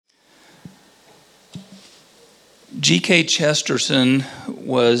G.K. Chesterton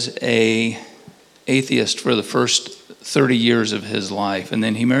was an atheist for the first 30 years of his life, and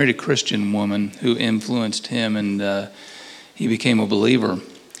then he married a Christian woman who influenced him, and he became a believer.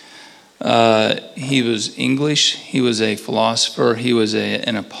 He was English, he was a philosopher, he was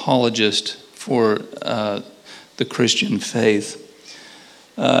an apologist for the Christian faith.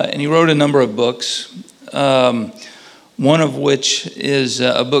 And he wrote a number of books, one of which is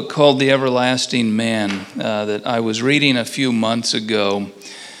a book called The Everlasting Man that I was reading a few months ago.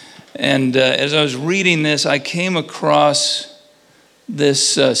 And as I was reading this, I came across this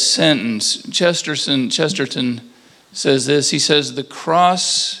sentence. Chesterton says this. He says, "The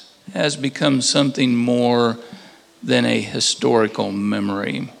cross has become something more than a historical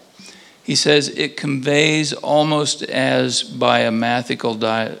memory." He says it conveys almost as by a mathematical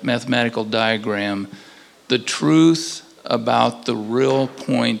diagram the truth about the real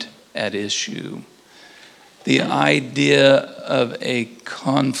point at issue. The idea of a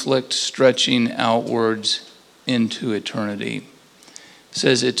conflict stretching outwards into eternity. It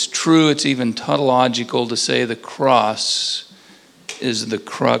says it's true, it's even tautological to say the cross is the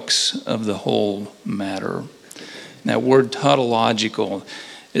crux of the whole matter. And that word tautological,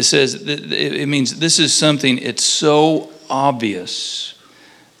 it says, it means this is something, it's so obvious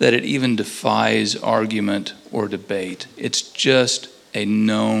that it even defies argument or debate. It's just a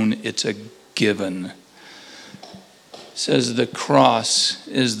known, it's a given. It says the cross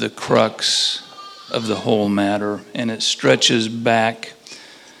is the crux of the whole matter, and it stretches back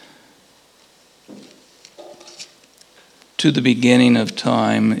to the beginning of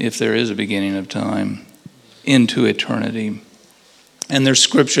time, if there is a beginning of time, into eternity. And there's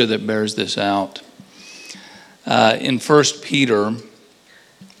scripture that bears this out. In 1 Peter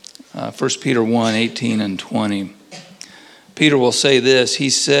 1, 18 and 20, Peter will say this. He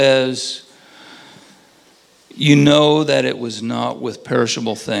says, "You know that it was not with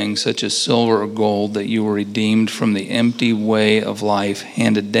perishable things such as silver or gold that you were redeemed from the empty way of life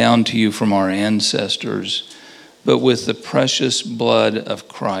handed down to you from our ancestors, but with the precious blood of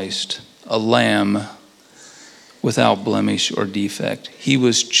Christ, a lamb without blemish or defect. He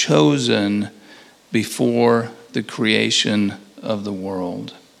was chosen before the creation of the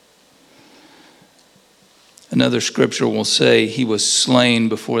world." Another scripture will say he was slain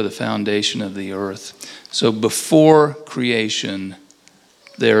before the foundation of the earth. So before creation,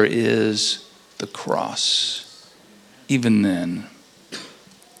 there is the cross. Even then.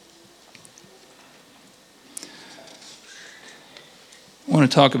 I want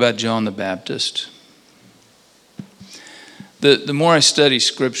to talk about John the Baptist. The more I study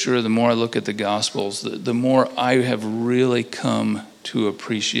Scripture, the more I look at the Gospels, the more I have really come to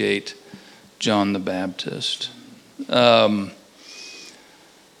appreciate John the Baptist. John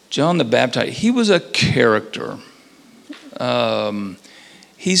the Baptist, he was a character.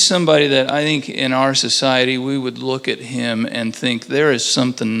 He's somebody that I think in our society we would look at him and think there is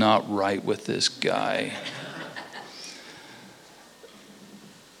something not right with this guy.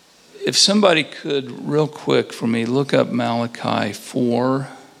 If somebody could, real quick for me, look up Malachi 4,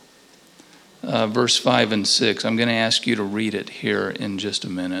 verse 5 and 6. I'm going to ask you to read it here in just a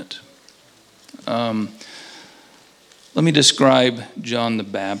minute. Let me describe John the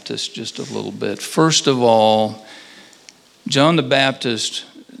Baptist just a little bit. First of all, John the Baptist,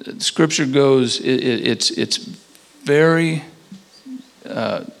 Scripture goes,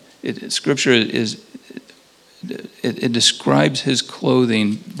 Scripture is... It describes his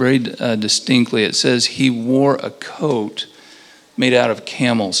clothing very distinctly. It says he wore a coat made out of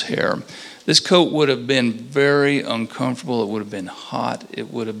camel's hair. This coat would have been very uncomfortable. It would have been hot.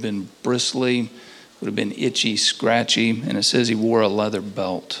 It would have been bristly. It would have been itchy, scratchy. And it says he wore a leather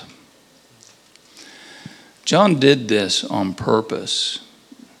belt. John did this on purpose.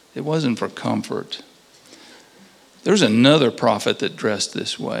 It wasn't for comfort. There's another prophet that dressed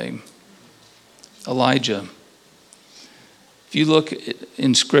this way. Elijah. If you look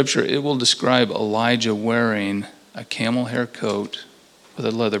in Scripture, it will describe Elijah wearing a camel hair coat with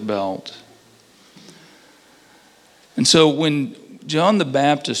a leather belt. And so when John the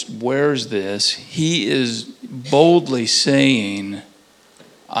Baptist wears this, he is boldly saying,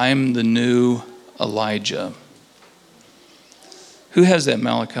 "I'm the new Elijah." Who has that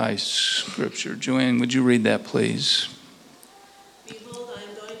Malachi scripture? Joanne, would you read that, please?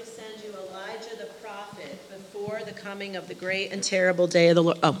 Coming of the great and terrible day of the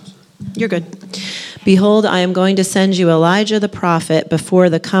Lord. Oh, you're good. Behold, I am going to send you Elijah the prophet before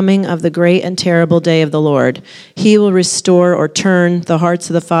the coming of the great and terrible day of the Lord. He will restore or turn the hearts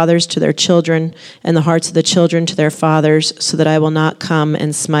of the fathers to their children and the hearts of the children to their fathers, so that I will not come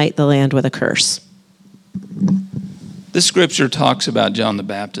and smite the land with a curse. This scripture talks about John the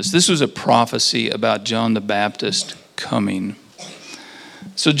Baptist. This was a prophecy about John the Baptist coming.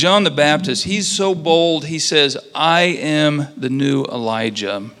 So John the Baptist, he's so bold, he says, I am the new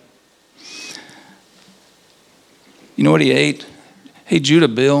Elijah. You know what he ate? Hey, Judah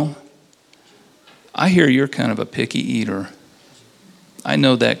Bill, I hear you're kind of a picky eater. I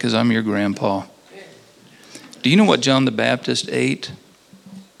know that because I'm your grandpa. Do you know what John the Baptist ate?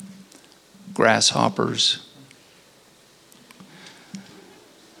 Grasshoppers.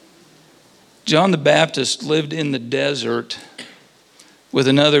 John the Baptist lived in the desert with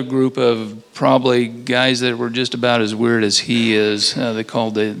another group of probably guys that were just about as weird as he is. They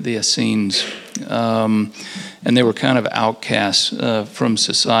called the Essenes. And they were kind of outcasts from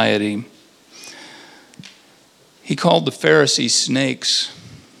society. He called the Pharisees snakes.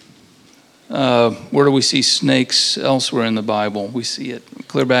 Where do we see snakes elsewhere in the Bible? We see it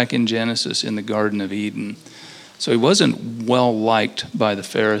clear back in Genesis in the Garden of Eden. So he wasn't well liked by the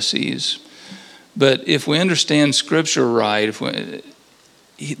Pharisees. But if we understand Scripture right,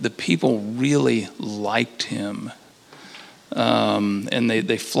 the people really liked him. And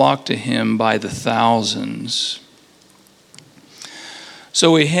they flocked to him by the thousands.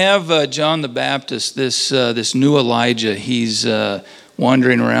 So we have John the Baptist, this new Elijah. He's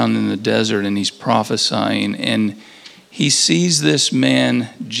wandering around in the desert and he's prophesying. And he sees this man,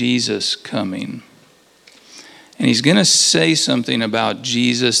 Jesus, coming. And he's going to say something about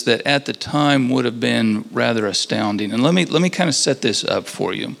Jesus that at the time would have been rather astounding. And let me kind of set this up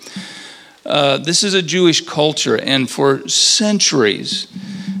for you. This is a Jewish culture, and for centuries,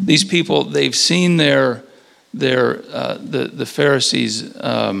 these people, they've seen the Pharisees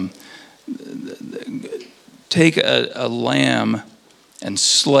take a lamb and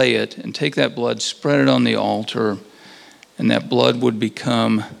slay it, and take that blood, spread it on the altar, and that blood would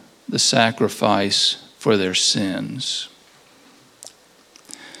become the sacrifice for their sins.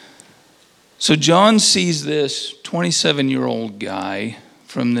 So John sees this 27-year-old guy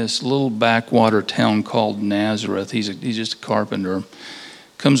from this little backwater town called Nazareth. He's just a carpenter.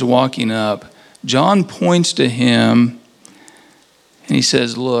 Comes walking up. John points to him and he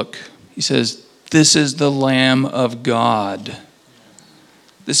says, look, he says, this is the Lamb of God.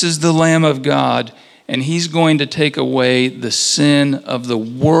 This is the Lamb of God, and he's going to take away the sin of the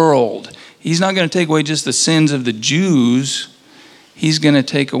world. He's not going to take away just the sins of the Jews. He's going to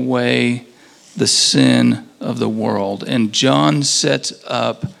take away the sin of the world. And John sets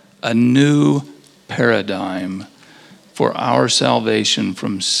up a new paradigm for our salvation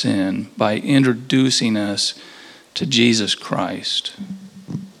from sin by introducing us to Jesus Christ.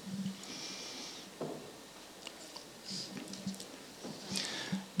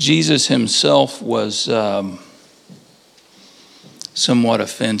 Jesus himself was somewhat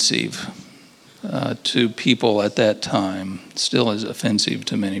offensive to people at that time. Still is offensive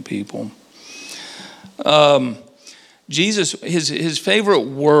to many people. Jesus, his favorite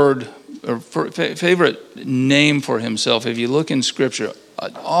word or favorite name for himself, if you look in Scripture,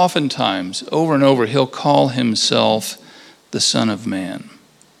 oftentimes, over and over, he'll call himself the Son of Man.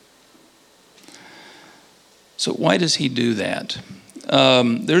 So why does he do that?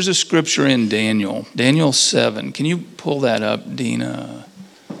 There's a scripture in Daniel 7. Can you pull that up, Dina?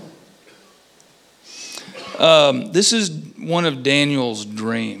 This is one of Daniel's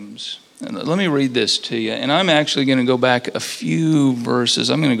dreams. And let me read this to you. And I'm actually going to go back a few verses.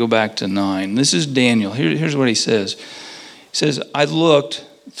 I'm going to go back to 9. This is Daniel. Here's what he says. He says, I looked,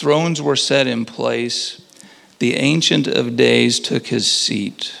 thrones were set in place. The Ancient of Days took his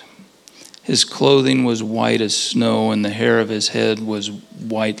seat. His clothing was white as snow, and the hair of his head was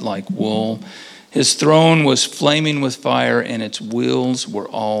white like wool. His throne was flaming with fire, and its wheels were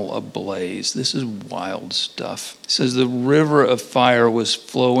all ablaze. This is wild stuff. It says the river of fire was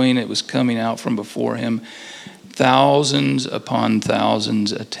flowing. It was coming out from before him. Thousands upon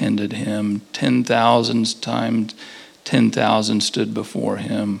thousands attended him. 10,000 times 10,000 stood before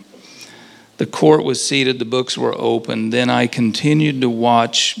him. The court was seated, the books were open. Then I continued to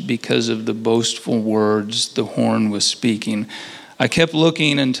watch because of the boastful words the horn was speaking. I kept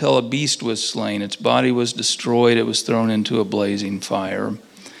looking until a beast was slain. Its body was destroyed. It was thrown into a blazing fire. And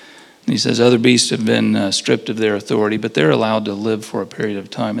he says other beasts have been stripped of their authority, but they're allowed to live for a period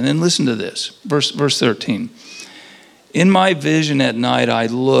of time. And then listen to this, verse 13. In my vision at night I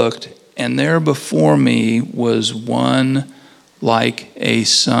looked, and there before me was one like a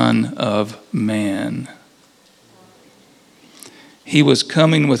son of man. He was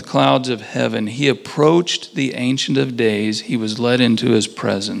coming with clouds of heaven. He approached the Ancient of Days. He was led into his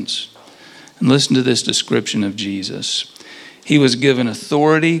presence. And listen to this description of Jesus. He was given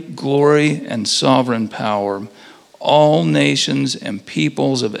authority, glory, and sovereign power. All nations and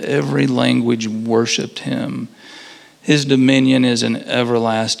peoples of every language worshiped him. His dominion is an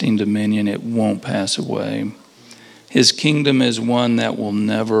everlasting dominion. It won't pass away. His kingdom is one that will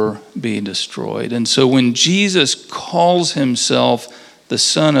never be destroyed. And so when Jesus calls himself the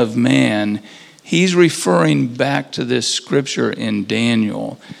Son of Man, he's referring back to this scripture in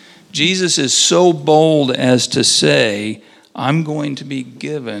Daniel. Jesus is so bold as to say, I'm going to be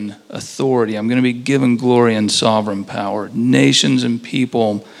given authority. I'm going to be given glory and sovereign power. Nations and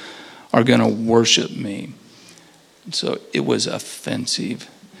people are going to worship me. So it was offensive.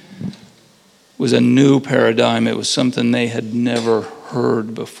 It was a new paradigm. It was something they had never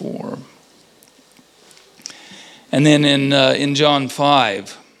heard before. And then in John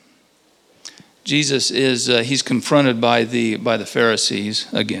 5, Jesus he's confronted by the Pharisees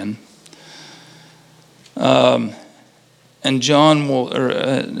again. And John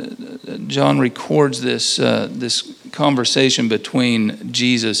records this conversation between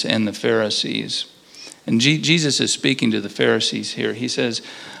Jesus and the Pharisees. And Jesus is speaking to the Pharisees here. He says,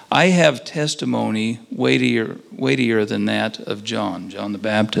 I have testimony weightier than that of John the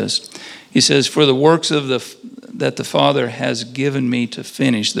Baptist. He says, for the works that the Father has given me to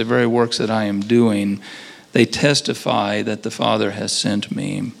finish, the very works that I am doing, they testify that the Father has sent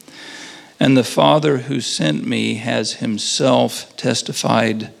me. And the Father who sent me has himself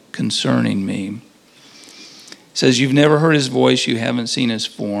testified concerning me. He says, you've never heard his voice, you haven't seen his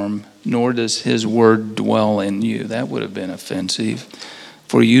form, nor does his word dwell in you. That would have been offensive.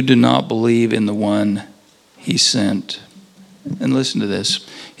 For you do not believe in the one he sent. And listen to this.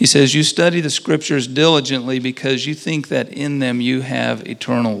 He says, you study the scriptures diligently because you think that in them you have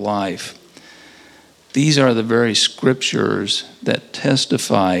eternal life. These are the very scriptures that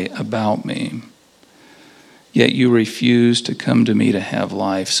testify about me. Yet you refuse to come to me to have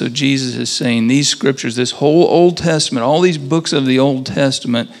life. So Jesus is saying these scriptures, this whole Old Testament, all these books of the Old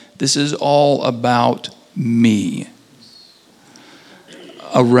Testament, this is all about me.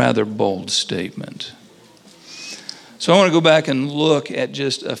 A rather bold statement. So I want to go back and look at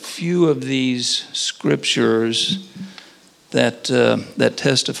just a few of these scriptures that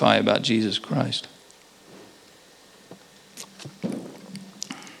testify about Jesus Christ.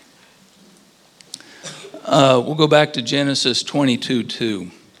 We'll go back to Genesis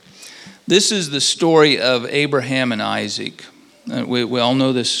 22:2. This is the story of Abraham and Isaac. We all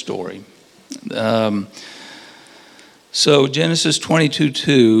know this story. So Genesis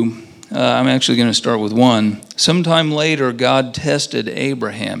 22:2, I'm actually going to start with 1. Sometime later, God tested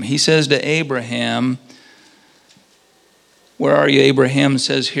Abraham. He says to Abraham, where are you? Abraham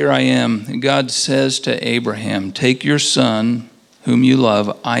says, here I am. And God says to Abraham, take your son, whom you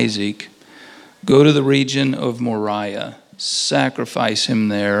love, Isaac, go to the region of Moriah, sacrifice him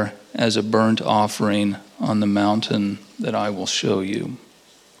there as a burnt offering on the mountain that I will show you.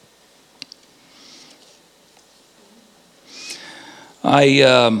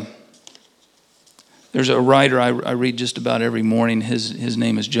 There's a writer I read just about every morning. His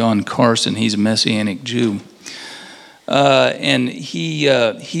name is John Carson. He's a Messianic Jew. And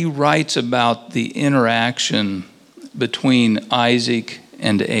he writes about the interaction between Isaac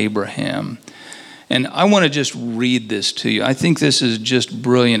and Abraham. And I want to just read this to you. I think this is just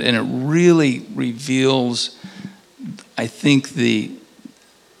brilliant, and it really reveals, I think, the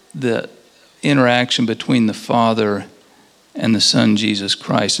interaction between the Father and the Son, Jesus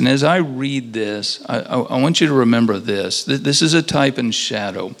Christ. And as I read this, I want you to remember this. This is a type and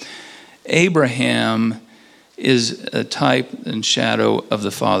shadow. Abraham is a type and shadow of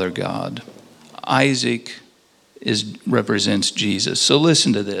the Father God. Isaac represents Jesus. So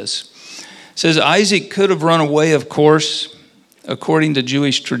listen to this. It says, Isaac could have run away, of course. According to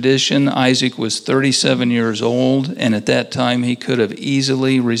Jewish tradition, Isaac was 37 years old, and at that time he could have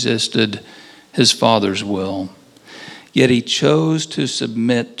easily resisted his father's will. Yet he chose to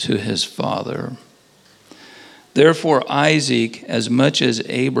submit to his father. Therefore, Isaac, as much as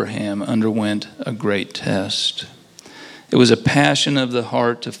Abraham, underwent a great test. It was a passion of the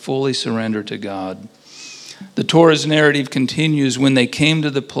heart to fully surrender to God. The Torah's narrative continues, when they came to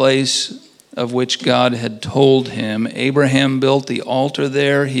the place of which God had told him, Abraham built the altar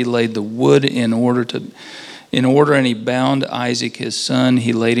there. He laid the wood in order, and he bound Isaac his son.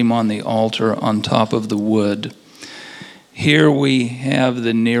 He laid him on the altar on top of the wood. Here we have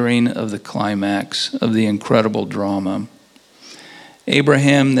the nearing of the climax of the incredible drama.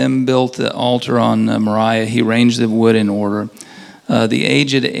 Abraham then built the altar on Moriah. He arranged the wood in order. The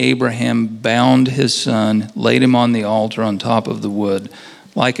aged Abraham bound his son, laid him on the altar on top of the wood.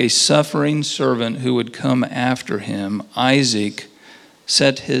 Like a suffering servant who would come after him, Isaac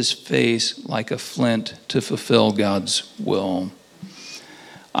set his face like a flint to fulfill God's will.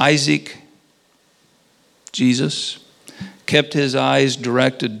 Isaac, Jesus, kept his eyes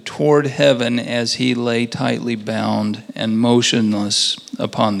directed toward heaven as he lay tightly bound and motionless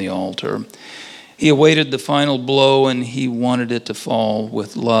upon the altar. He awaited the final blow, and he wanted it to fall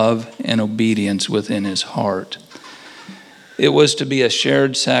with love and obedience within his heart. It was to be a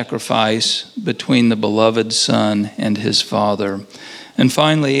shared sacrifice between the beloved son and his father. And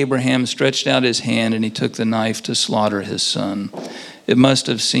finally, Abraham stretched out his hand, and he took the knife to slaughter his son. It must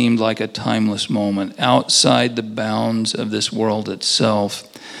have seemed like a timeless moment outside the bounds of this world itself.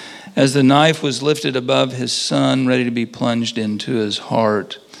 As the knife was lifted above his son, ready to be plunged into his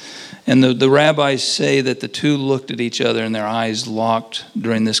heart. And the rabbis say that the two looked at each other and their eyes locked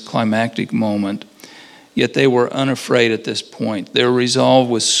during this climactic moment. Yet they were unafraid at this point. Their resolve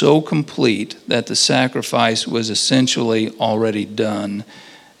was so complete that the sacrifice was essentially already done.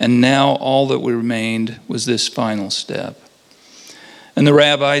 And now all that remained was this final step. And the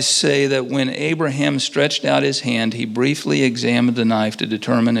rabbis say that when Abraham stretched out his hand, he briefly examined the knife to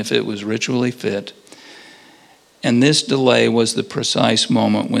determine if it was ritually fit. And this delay was the precise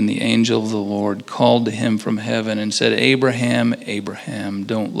moment when the angel of the Lord called to him from heaven and said, "Abraham, Abraham,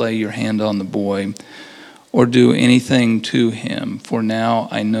 don't lay your hand on the boy or do anything to him, for now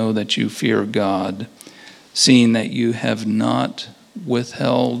I know that you fear God, seeing that you have not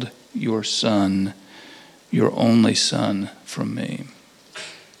withheld your son, your only son, from me."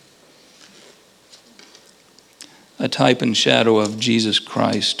 A type and shadow of Jesus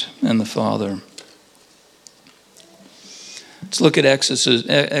Christ and the Father. Let's look at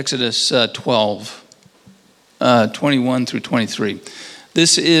Exodus 12, 21 through 23.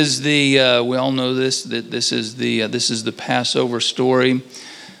 This is we all know this, that this is the Passover story.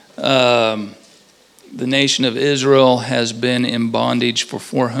 The nation of Israel has been in bondage for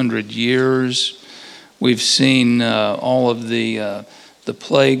 400 years. We've seen all of the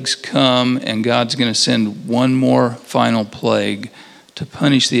plagues come, and God's going to send one more final plague to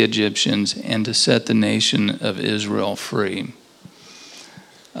punish the Egyptians and to set the nation of Israel free.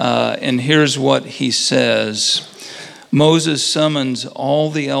 And here's what he says. Moses summons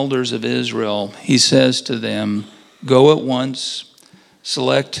all the elders of Israel. He says to them, "Go at once,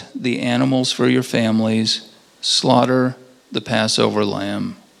 select the animals for your families, slaughter the Passover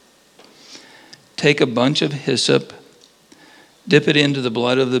lamb. Take a bunch of hyssop, dip it into the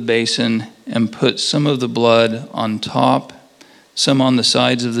blood of the basin, and put some of the blood on top, some on the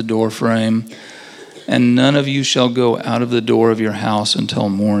sides of the doorframe. And none of you shall go out of the door of your house until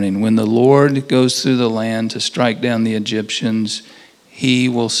morning. When the Lord goes through the land to strike down the Egyptians, he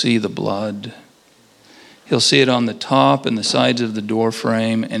will see the blood. He'll see it on the top and the sides of the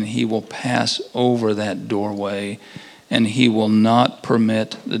doorframe, and he will pass over that doorway, and he will not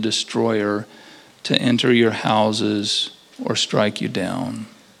permit the destroyer to enter your houses or strike you down."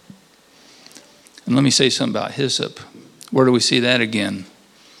 And let me say something about hyssop. Where do we see that again?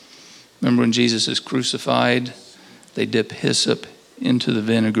 Remember when Jesus is crucified, they dip hyssop into the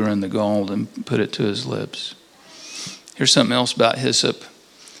vinegar and the gall and put it to his lips. Here's something else about hyssop.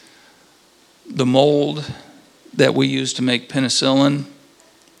 The mold that we use to make penicillin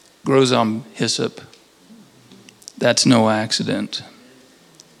grows on hyssop. That's no accident.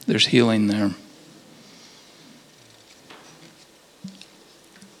 There's healing there.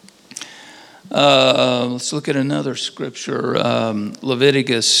 Let's look at another scripture,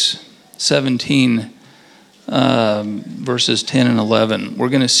 Leviticus 17, verses 10 and 11. We're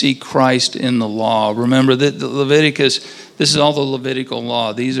going to see Christ in the law. Remember that Leviticus, this is all the Levitical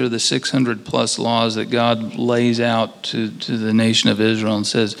law. These are the 600 plus laws that God lays out to the nation of Israel and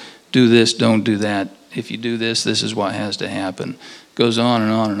says, do this, don't do that. If you do this, this is what has to happen. Goes on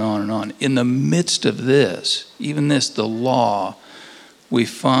and on and on and on. In the midst of this, even this, the law, we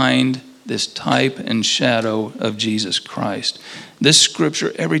find this type and shadow of Jesus Christ. This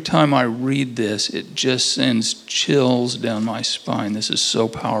scripture, every time I read this, it just sends chills down my spine. This is so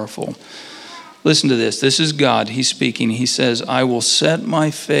powerful. Listen to this. This is God. He's speaking. He says, "I will set my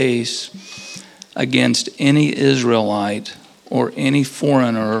face against any Israelite or any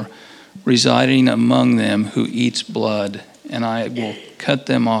foreigner residing among them who eats blood, and I will cut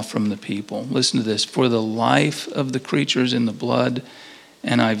them off from the people." Listen to this. "For the life of the creatures in the blood,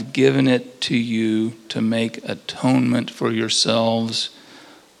 and I've given it to you to make atonement for yourselves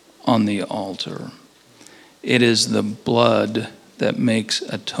on the altar." It is the blood that makes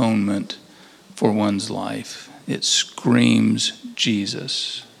atonement for one's life. It screams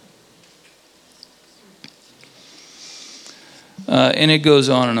Jesus. And it goes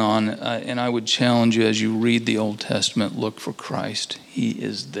on. And I would challenge you as you read the Old Testament, look for Christ. He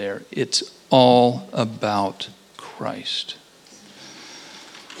is there. It's all about Christ.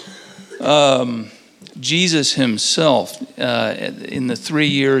 Jesus himself, in the 3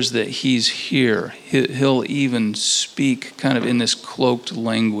 years that he's here, he'll even speak kind of in this cloaked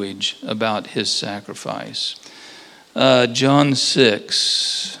language about his sacrifice. John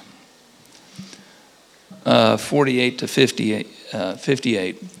 6, 48 to 58.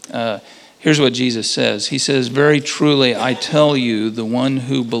 Here's what Jesus says. He says, "Very truly, I tell you, the one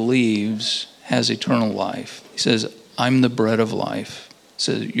who believes has eternal life." He says, "I'm the bread of life." He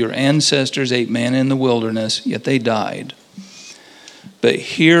says, "Your ancestors ate manna in the wilderness, yet they died. But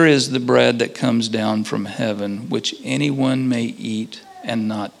here is the bread that comes down from heaven, which anyone may eat and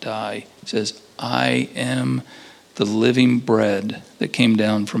not die." He says, "I am the living bread that came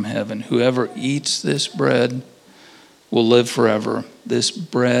down from heaven. Whoever eats this bread will live forever. This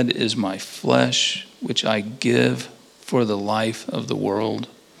bread is my flesh, which I give for the life of the world."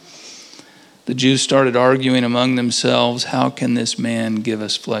 The Jews started arguing among themselves, "How can this man give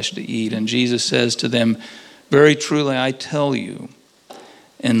us flesh to eat?" And Jesus says to them, "Very truly I tell you,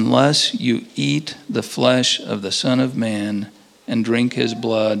 unless you eat the flesh of the Son of Man and drink his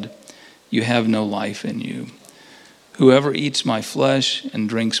blood, you have no life in you. Whoever eats my flesh and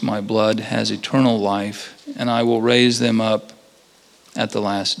drinks my blood has eternal life, and I will raise them up at the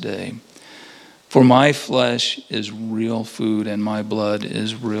last day. For my flesh is real food, and my blood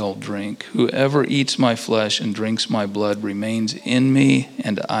is real drink. Whoever eats my flesh and drinks my blood remains in me,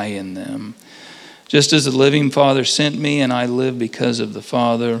 and I in them. Just as the living Father sent me, and I live because of the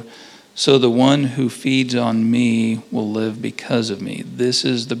Father, so the one who feeds on me will live because of me. This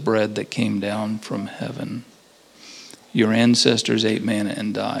is the bread that came down from heaven. Your ancestors ate manna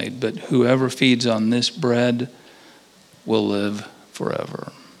and died, but whoever feeds on this bread will live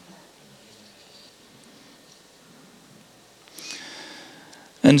forever."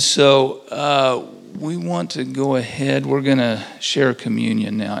 And so we want to go ahead. We're going to share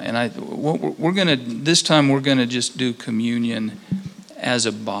communion now, and this time we're going to just do communion as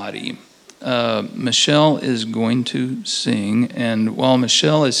a body. Michelle is going to sing, and while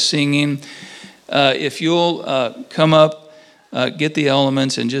Michelle is singing, if you'll come up, get the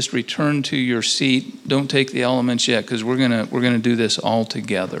elements, and just return to your seat. Don't take the elements yet, because we're gonna do this all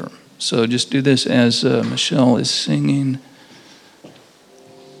together. So just do this as Michelle is singing.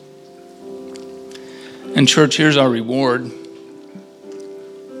 And church, here's our reward.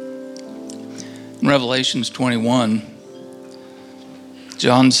 In Revelations 21,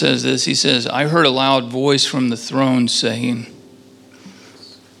 John says this. He says, "I heard a loud voice from the throne saying,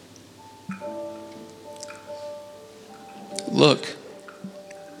 'Look,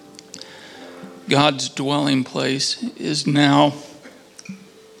 God's dwelling place is now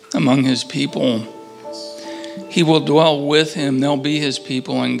among his people. He will dwell with him. They'll be his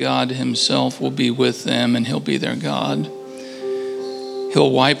people, and God himself will be with them, and he'll be their God.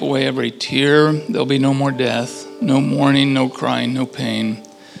 He'll wipe away every tear. There'll be no more death, no mourning, no crying, no pain.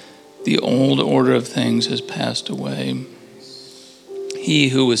 The old order of things has passed away.' He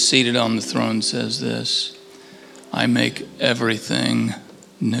who was seated on the throne says this, 'I make everything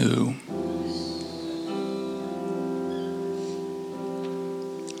new.'"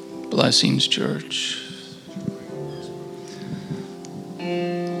 Blessings, church.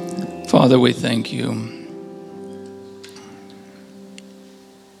 Father, we thank you.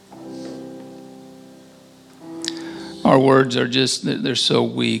 Our words are just, they're so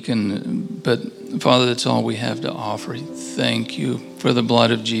weak, but Father, that's all we have to offer. Thank you for the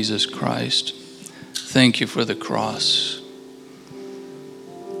blood of Jesus Christ. Thank you for the cross.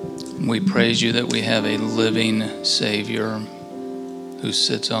 We praise you that we have a living Savior who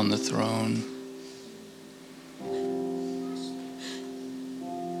sits on the throne.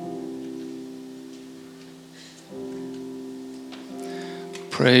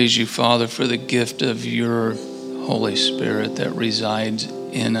 Praise you, Father, for the gift of your Holy Spirit that resides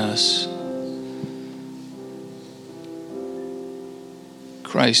in us.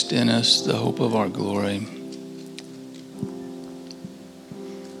 Christ in us, the hope of our glory.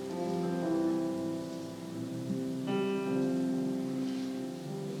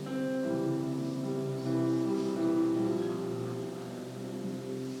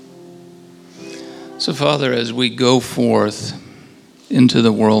 So, Father, as we go forth into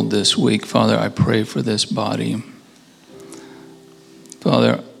the world this week, Father, I pray for this body.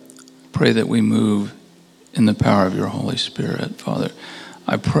 Father, pray that we move in the power of your Holy Spirit, Father.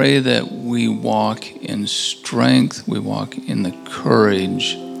 I pray that we walk in strength, we walk in the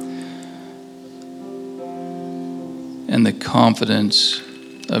courage and the confidence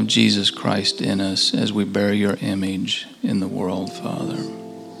of Jesus Christ in us as we bear your image in the world, Father.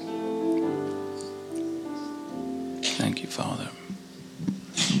 Thank you, Father.